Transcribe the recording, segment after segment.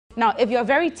Now, if you're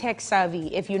very tech savvy,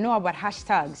 if you know about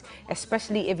hashtags,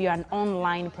 especially if you're an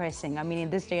online person, I mean, in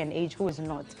this day and age, who is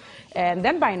not? And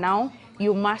then by now,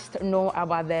 you must know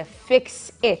about the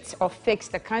Fix It or Fix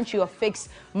the Country or Fix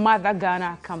Mother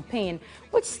Ghana campaign,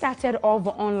 which started off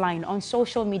online on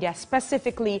social media,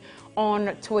 specifically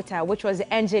on Twitter, which was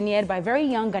engineered by very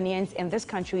young Ghanaians in this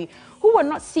country who were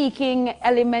not seeking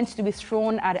elements to be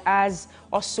thrown at us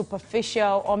or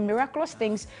superficial or miraculous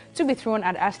things to be thrown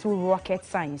at us through rocket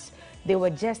science. They were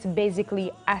just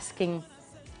basically asking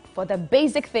for the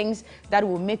basic things that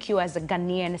will make you as a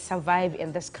Ghanaian survive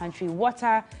in this country.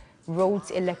 Water,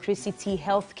 roads, electricity,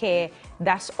 healthcare,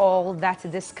 that's all that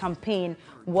this campaign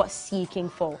was seeking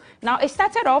for. Now, it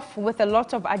started off with a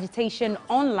lot of agitation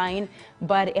online,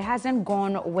 but it hasn't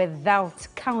gone without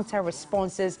counter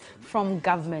responses from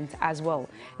government as well.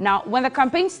 Now, when the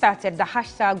campaign started, the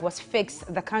hashtag was Fix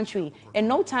the Country. In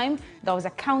no time, there was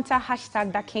a counter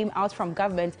hashtag that came out from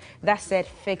government that said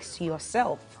Fix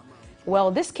Yourself.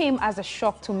 Well, this came as a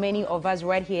shock to many of us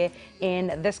right here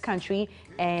in this country,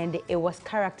 and it was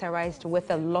characterized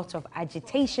with a lot of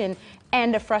agitation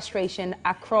and frustration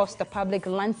across the public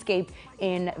landscape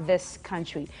in this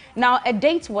country. Now, a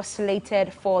date was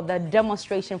slated for the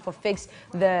demonstration for Fix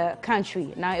the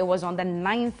Country. Now, it was on the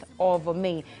 9th of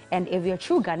May, and if you're a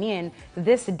true Ghanaian,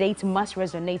 this date must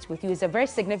resonate with you. It's a very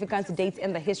significant date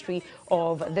in the history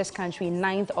of this country,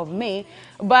 9th of May.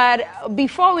 But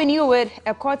before we knew it,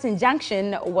 a court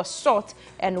injunction was sought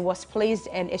and was placed,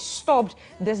 and it stopped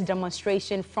this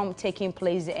demonstration from taking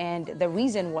place. And the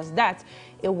reason was that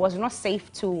it was not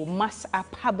safe to mass up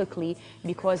publicly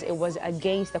because it was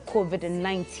against the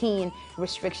COVID-19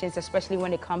 restrictions, especially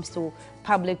when it comes to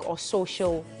public or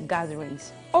social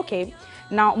gatherings. Okay,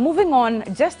 now moving on,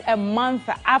 just a month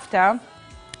after,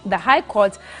 the High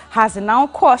Court has now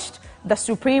quashed the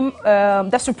Supreme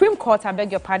Court, I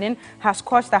beg your pardon, has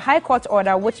quashed the High Court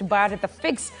order which barred the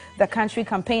Fix the Country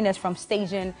campaigners from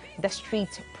staging the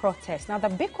street protest. Now, the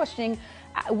big question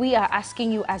we are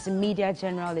asking you as a media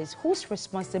general is, whose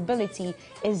responsibility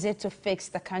is it to fix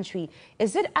the country?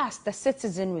 Is it us, the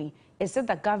citizenry? Is it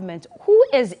the government? Who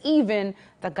is even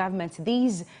the government?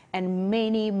 These and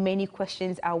many, many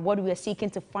questions are what we are seeking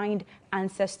to find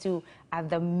answers to at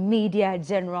the Media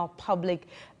General Public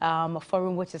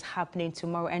Forum, which is happening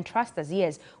tomorrow. And trust us,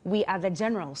 yes, we are the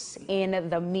generals in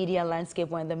the media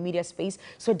landscape or in the media space.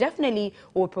 So definitely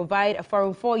we'll provide a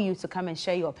forum for you to come and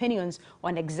share your opinions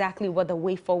on exactly what the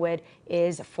way forward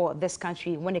is for this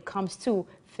country when it comes to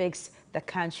Fix the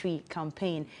Country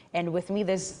campaign. And with me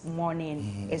this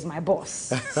morning is my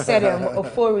boss, Serem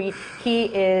Ofori. He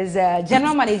is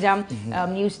General Manager,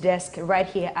 News Desk right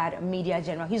here at Media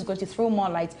General. He's going to throw more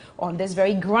light on this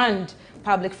very grand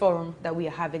public forum that we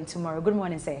are having tomorrow. Good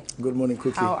morning, sir. Good morning,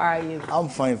 Cookie. How are you? I'm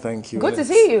fine, thank you. Good to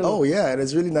see you. Oh, yeah, and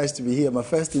it's really nice to be here. My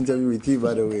first interview with you,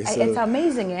 by the way. So, it's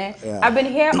amazing, eh? Yeah. I've been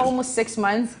here almost 6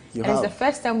 months, You and have. it's the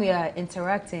first time we are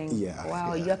interacting. Yeah.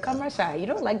 Wow, Yeah. you're camera shy. You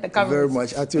don't like the cameras. Very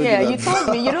much. I told yeah, you that. you told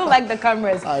me you don't like the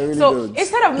cameras. I really so don't.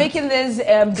 instead of making this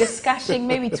discussion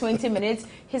maybe 20 minutes,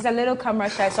 he's a little camera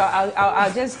shy, so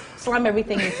I'll just slam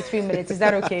everything into 3 minutes. Is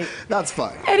that okay? That's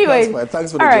fine. Anyway, That's fine.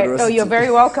 Thanks for the all right. generosity. Oh, you're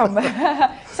very welcome.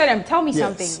 Serem, tell me Yes.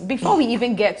 something before we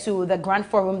even get to the grand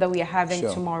forum that we are having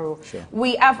Sure. tomorrow. Sure.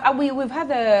 We've had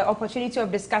the opportunity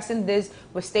of discussing this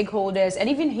with stakeholders and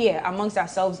even here amongst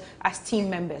ourselves as team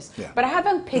members. Yeah. But I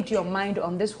haven't picked your mind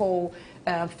on this whole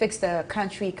Fix the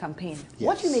Country campaign. Yes.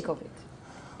 What do you make of it?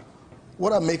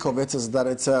 What I make of it is that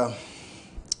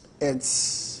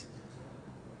it's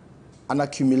an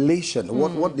accumulation.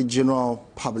 What the general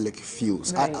public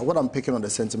feels. Right. What I'm picking on the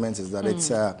sentiment is that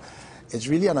it's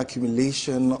really an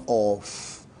accumulation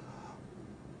of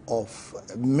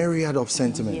myriad of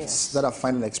sentiments Yes. that are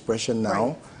finding expression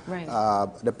now. Right.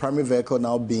 The primary vehicle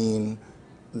now being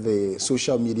the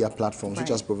social media platforms, which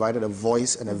Right. has provided a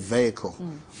voice and a vehicle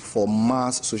for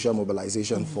mass social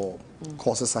mobilization for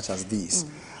causes such as these.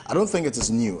 I don't think it is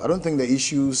new. I don't think the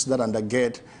issues that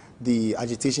undergird the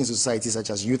agitation society, such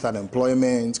as youth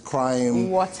unemployment,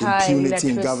 crime, Water, impunity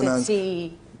in governance,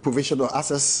 electricity. provision of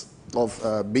access of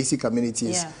basic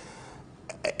amenities,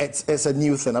 Yeah. it's a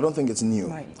new thing. I don't think it's new.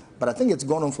 Right. But I think it's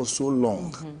gone on for so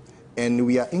long. And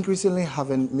we are increasingly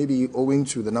having, maybe owing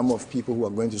to the number of people who are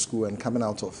going to school and coming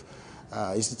out of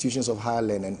institutions of higher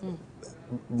learning,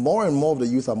 more and more of the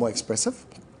youth are more expressive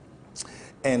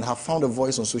and have found a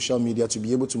voice on social media to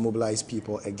be able to mobilize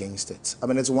people against it. I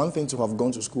mean, it's one thing to have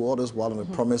gone to school all this while on the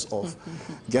promise of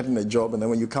getting a job, and then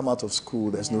when you come out of school,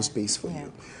 there's no space for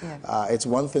you. Yeah. It's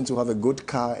one thing to have a good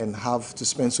car and have to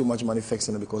spend so much money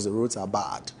fixing it because the roads are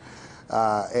bad.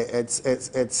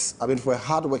 It's I mean, for a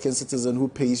hard-working citizen who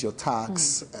pays your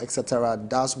tax, etc.,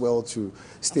 does well to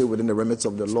stay within the remits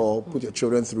of the law, put your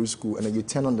children through school, and then you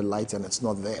turn on the light and it's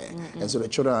not there. And so the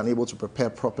children are unable to prepare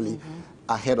properly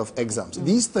ahead of exams.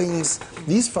 These things,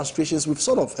 these frustrations, we've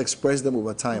sort of expressed them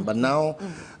over time, but now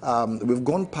we've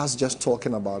gone past just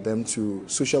talking about them to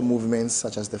social movements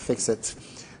such as the Fix It,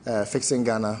 Fixing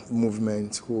Ghana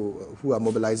movement, who are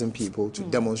mobilizing people to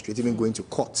demonstrate, even going to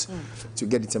court to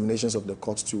get determinations of the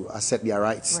court to assert their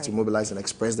rights, to mobilize and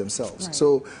express themselves.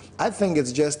 So I think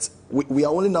it's just, we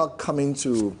are only now coming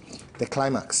to the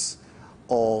climax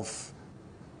of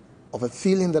a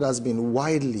feeling that has been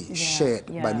widely shared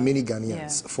by many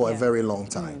Ghanaians for a very long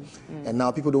time. And now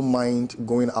people don't mind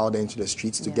going out into the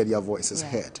streets to get their voices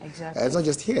heard. It's not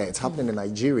just here, it's happening in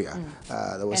Nigeria.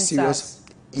 There was serious...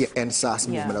 and SARS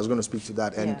movement. I was going to speak to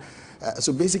that. And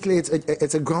so basically,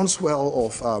 it's a groundswell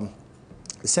of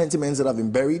sentiments that have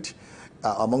been buried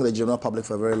among the general public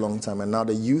for a very long time. And now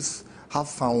the youth have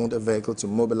found a vehicle to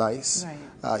mobilize.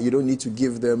 You don't need to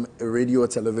give them a radio or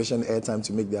television airtime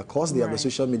to make their cause. They have the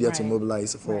social media to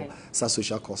mobilize for such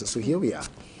social causes. So here we are.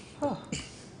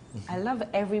 I love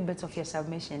every bit of your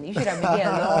submission. You should have been here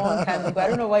a long time ago. I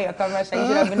don't know why your camera says you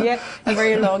should have been here a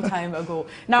very long time ago.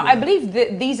 Now, I believe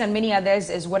these and many others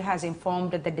is what has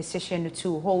informed the decision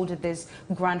to hold this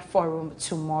grand forum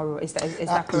tomorrow. Is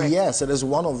that correct? Yes, it is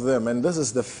one of them. And this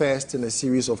is the first in a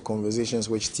series of conversations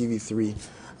which TV3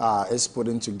 is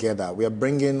putting together. We are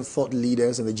bringing thought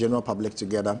leaders and the general public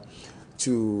together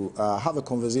to have a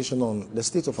conversation on the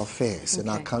state of affairs in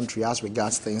our country as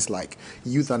regards things like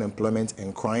youth unemployment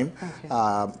and crime.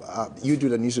 You do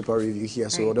the newspaper review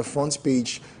here, so the front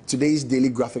page, today's daily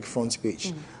graphic front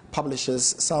page,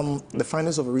 publishes the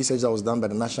findings of a research that was done by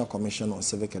the National Commission on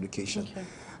Civic Education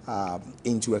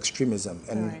into extremism.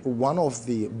 And one of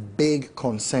the big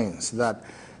concerns that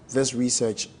this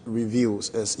research reveals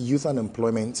is youth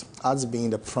unemployment as being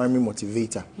the primary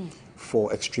motivator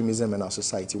for extremism in our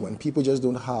society. When people just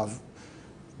don't have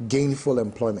gainful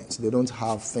employment, they don't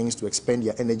have things to expend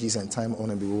their energies and time on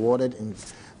and be rewarded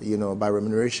by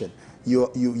remuneration,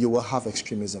 you will have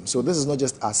extremism. So this is not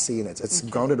just us saying it. It's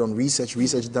grounded on research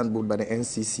done both by the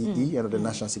NCCE and the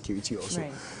National Security also.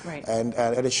 And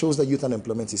it shows that youth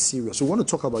unemployment is serious. So we want to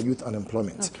talk about youth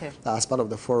unemployment as part of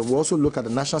the forum. We also look at the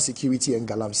national security and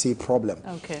Galamsey problem.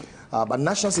 But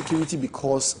national security,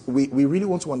 because we really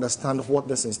want to understand what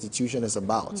this institution is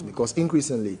about, because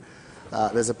increasingly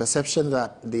there's a perception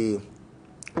that they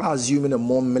are assuming a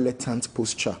more militant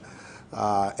posture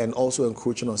and also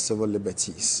encroaching on civil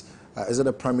liberties. Is it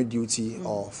a primary duty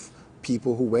of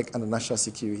people who work under national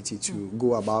security to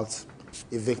go about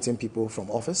evicting people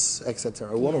from office, etc.?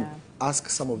 I want to ask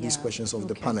some of these questions of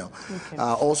the panel.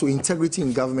 Also, integrity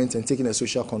in government and taking a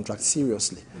social contract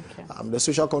seriously. The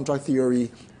social contract theory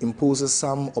imposes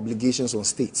some obligations on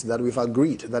states that we've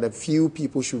agreed that a few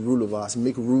people should rule over us,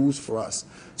 make rules for us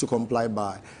to comply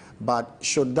by. But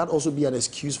should that also be an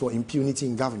excuse for impunity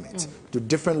in government? Do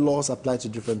different laws apply to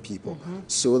different people?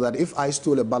 So that if I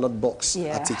stole a ballot box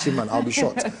at Techiman, I'll be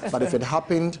shot. But if it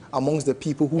happened amongst the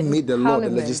people who made the law,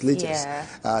 the legislators,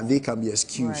 they can be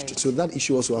excused. So that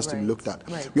issue also has to be looked at.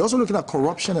 We're also looking at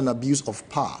corruption and abuse of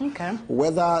power.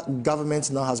 Whether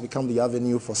government now has become the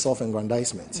avenue for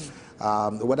self-aggrandizement.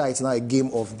 Whether it's now a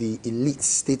game of the elite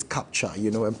state capture,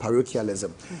 and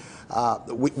parochialism.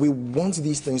 We want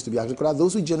these things to be actually. There are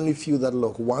those who generally feel that,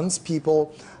 look, once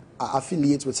people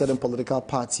affiliate with certain political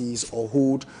parties or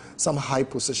hold some high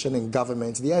position in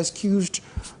government, they are excused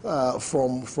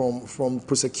from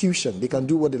prosecution. They can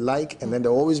do what they like, and then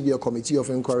there will always be a committee of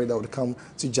inquiry that would come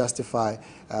to justify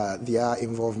their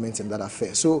involvement in that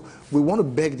affair. So we want to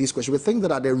beg these questions. We think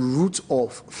that at the root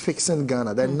of fixing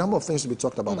Ghana, there are a number of things to be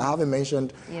talked about. I haven't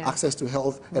mentioned access to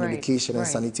health and education and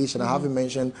sanitation. I haven't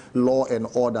mentioned law and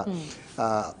order.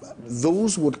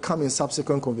 Those would come in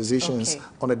subsequent conversations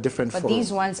on a different forum. But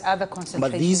these ones are the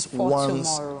concentrations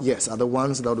tomorrow. Yes, are the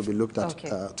ones that will be looked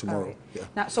at tomorrow.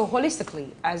 Now, so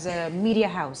holistically, as a media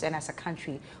house and as a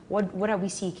country, what are we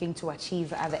seeking to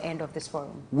achieve at the end of this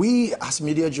forum? We, as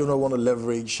Media Journal, want to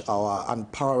leverage our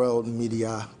unparalleled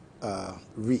media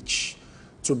reach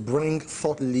to bring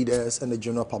thought leaders and the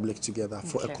general public together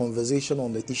for a conversation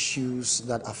on the issues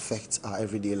that affect our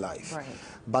everyday life.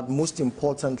 But most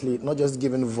importantly, not just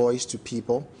giving voice to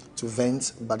people to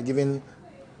vent, but giving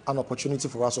an opportunity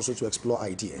for us also to explore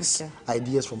ideas,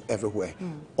 ideas from everywhere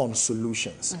on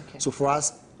solutions. So for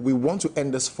us, we want to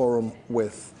end this forum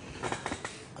with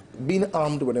being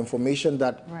armed with information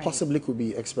that possibly could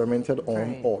be experimented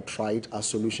on or tried as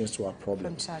solutions to our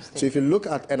problems. Fantastic. So if you look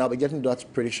at, and I'll be getting to that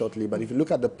pretty shortly, but if you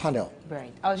look at the panel,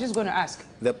 I was just going to ask.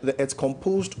 It's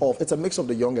composed of, it's a mix of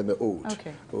the young and the old.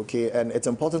 Okay, and it's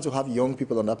important to have young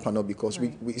people on that panel because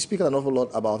we speak an awful lot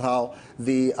about how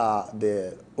they are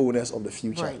the owners of the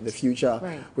future. The future,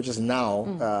 which is now,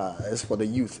 is for the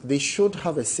youth. They should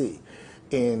have a say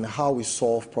in how we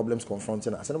solve problems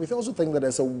confronting us. And we also think that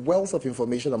there's a wealth of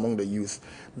information among the youth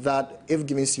that, if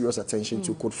given serious attention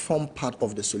to, could form part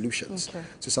of the solutions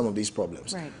to some of these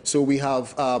problems. So we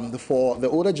have, for the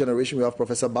older generation, we have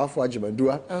Professor Bafo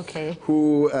Agyeman-Duah,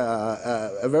 who,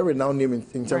 a very renowned name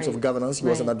in terms of governance. He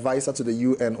was an advisor to the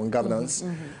UN on governance.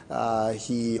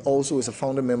 He also is a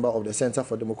founding member of the Center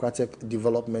for Democratic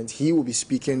Development. He will be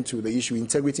speaking to the issue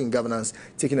integrity in governance,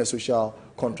 taking a social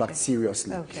contract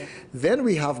seriously. Then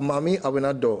we have Mami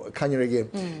Awinado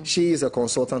Kanyerege. She is a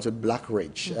consultant with Black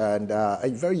Ridge and a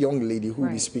very young lady who will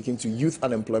be speaking to youth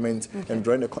unemployment and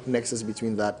drawing the nexus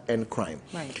between that and crime.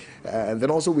 And then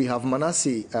also we have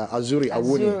Manasseh Azuri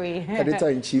Awuni,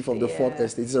 editor-in-chief of the Fourth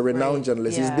Estate. He's a renowned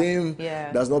journalist. His name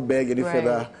does not beg any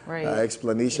further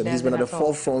explanation. He's been at the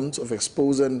forefront of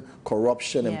exposing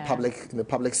corruption in the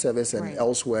public service and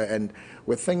elsewhere. And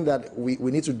we think that we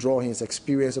need to draw his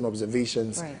experience and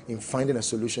observations in finding a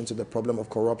solution to the problem of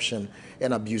corruption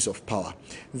and abuse of power.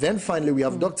 Then finally, we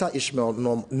have Dr. Ishmael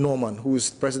Norman, who is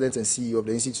president and CEO of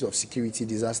the Institute of Security,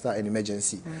 Disaster and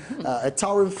Emergency. A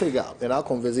towering figure in our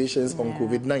conversations on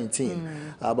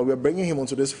COVID-19. But we're bringing him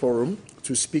onto this forum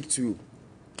to speak to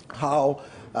how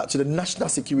to the national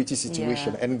security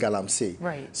situation in Galamsey.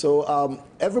 So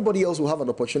everybody else will have an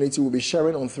opportunity. We'll be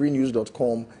sharing on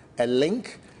 3news.com a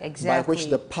link by which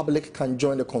the public can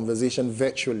join the conversation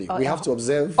virtually. We have to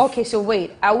observe. Okay, so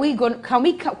wait, are we going? Can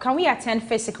we attend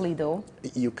physically though?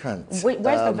 You can't. Wait,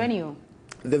 where's the venue?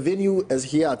 The venue is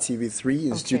here at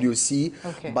TV3 in Studio C,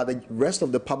 but the rest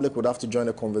of the public would have to join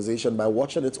the conversation by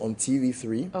watching it on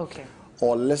TV3.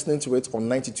 Or listening to it on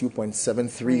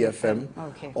 92.73 FM,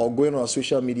 or going on our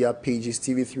social media pages,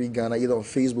 TV3 Ghana, either on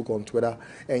Facebook or on Twitter,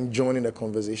 and joining the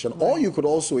conversation. Or you could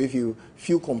also, if you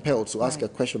feel compelled to ask a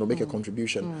question or make a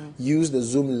contribution, use the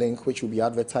Zoom link, which will be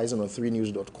advertising on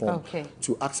 3news.com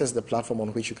to access the platform on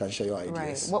which you can share your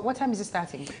ideas. What time is it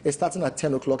starting? It's starting at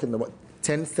 10 o'clock in the morning.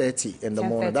 10:30 in the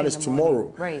morning. That is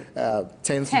tomorrow,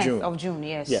 10th June. Of June,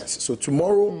 yes. Yes. So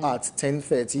tomorrow at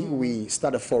 10:30 we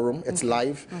start a forum. It's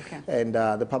live, and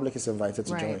the public is invited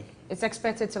to join. It's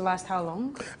expected to last how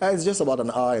long? It's just about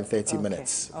an hour and 30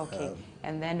 minutes.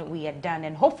 And then we are done.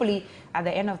 And hopefully, at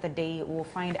the end of the day, we'll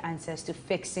find answers to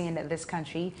fixing this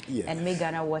country and make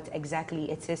Ghana what exactly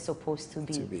it is supposed to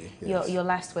be. Your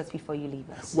last words before you leave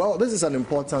us. Well, this is an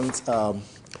important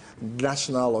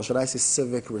national, or should I say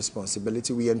civic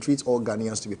responsibility. We entreat all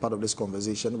Ghanaians to be part of this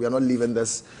conversation. We are not leaving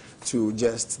this to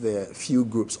just the few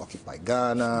groups, Occupy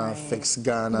Ghana, Fix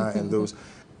Ghana, and those.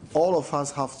 All of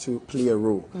us have to play a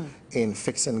role in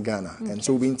fixing Ghana. And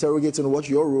so we'll be interrogating what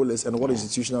your role is and what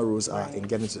institutional roles are in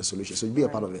getting to the solution. So you'll be a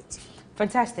part of it.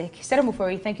 Fantastic. Sera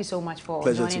Mufori, thank you so much for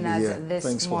joining us this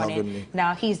Thanks morning. For having me.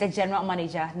 Now, he's the General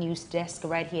Manager, News Desk,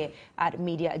 right here at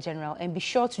Media General. And be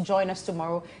sure to join us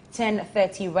tomorrow,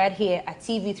 10:30, right here at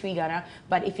TV3 Ghana.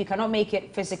 But if you cannot make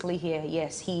it physically here,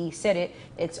 yes, he said it,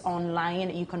 it's online.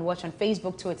 You can watch on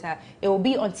Facebook, Twitter. It will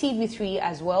be on TV3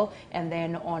 as well, and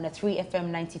then on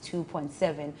 3FM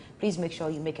 92.7. Please make sure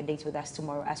you make a date with us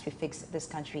tomorrow as we fix this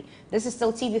country. This is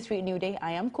still TV3 New Day.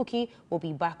 I am Cookie. We'll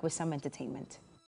be back with some entertainment.